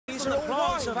These are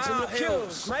all plants of our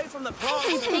hills, made from the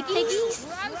plants. Hey, piggies!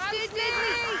 Roasted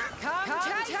meat! Come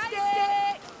taste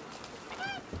it!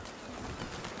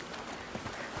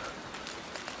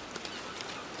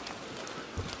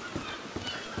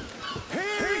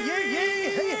 Hear ye,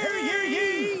 hear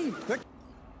ye!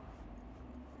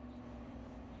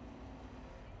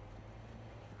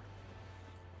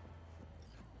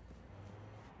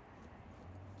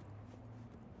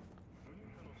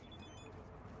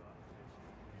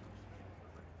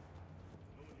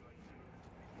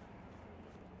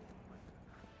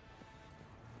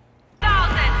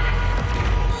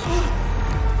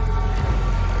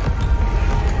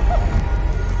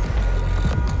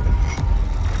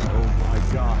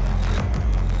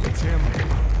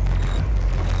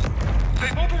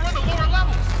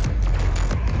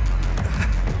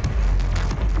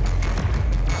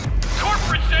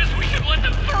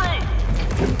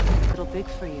 Big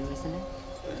for you, isn't it?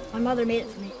 My mother made it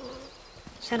for me.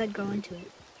 Said I'd grow into it.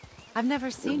 I've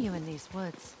never seen you in these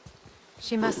woods.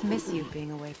 She must miss you being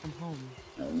away from home.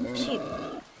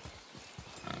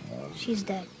 She's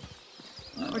dead.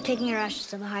 We're taking her ashes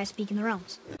to the highest peak in the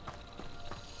realms.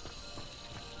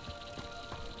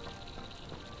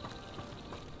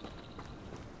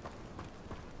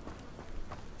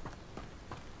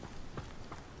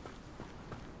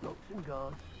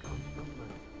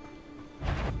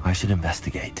 I should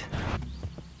investigate.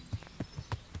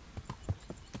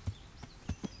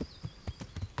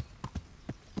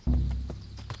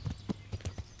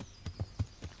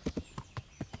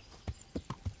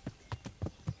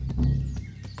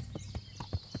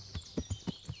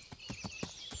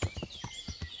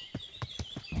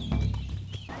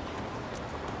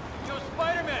 Yo,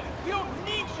 Spider-Man, we don't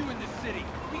need you in this city.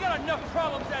 We got enough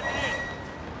problems as it is.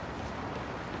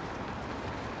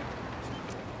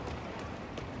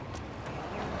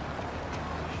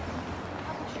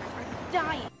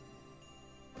 Dying.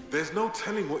 There's no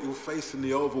telling what you'll face in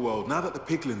the overworld now that the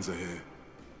piglins are here.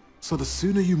 So the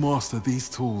sooner you master these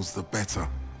tools, the better.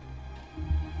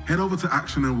 Head over to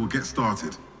Action and we'll get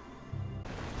started.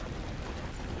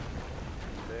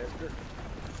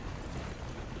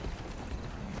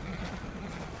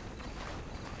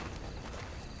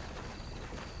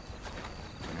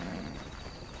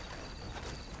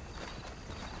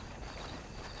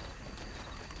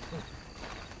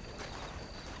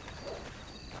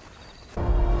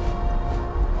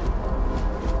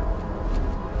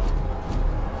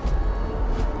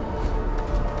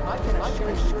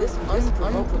 This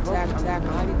unprovoked attack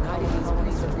hiding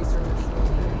these research.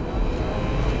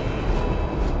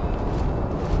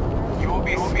 You will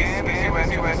be scanned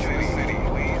as you enter the city,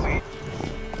 please.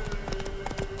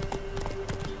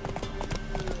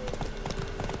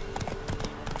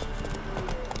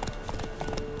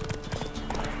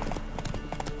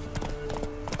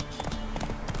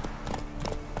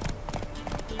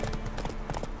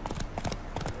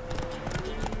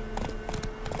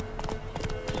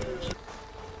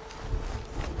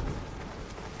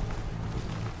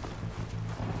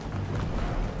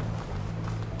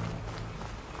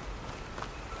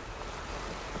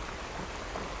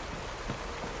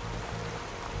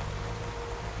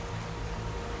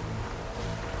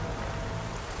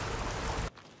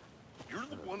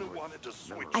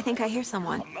 I think I hear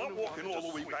someone.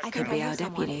 I could be our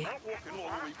deputy.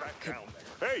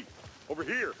 Hey, over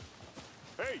here.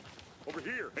 Hey, over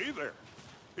here. Hey there.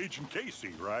 Agent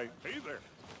Casey, right? Hey there.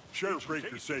 Sheriff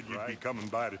Breaker said you'd be coming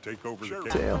by to take over the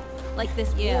case. Like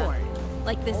this ward.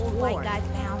 Like this white guy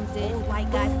founds it.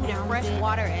 White guy founds it. Fresh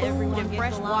water, everyone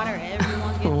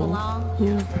gets along.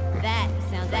 That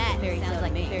sounds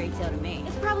like a fairy tale to me.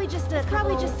 It's probably just a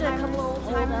couple old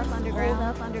timers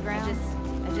underground.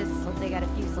 I just hope they got a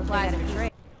few supplies for trade.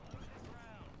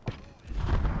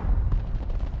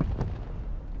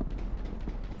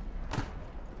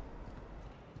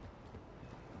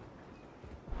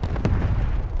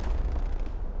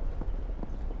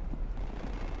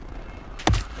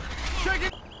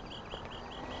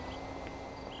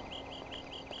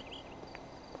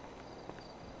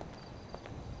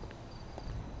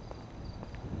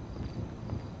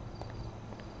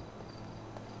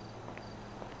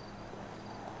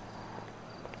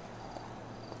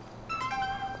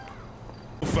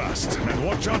 Fast, and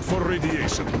watch out for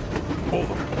radiation.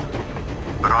 Over.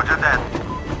 Roger that.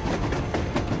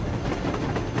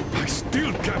 I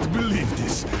still can't believe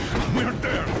this. We're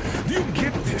there. Do you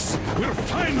get this? We're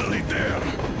finally there.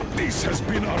 This has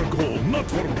been our goal, not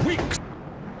for weeks.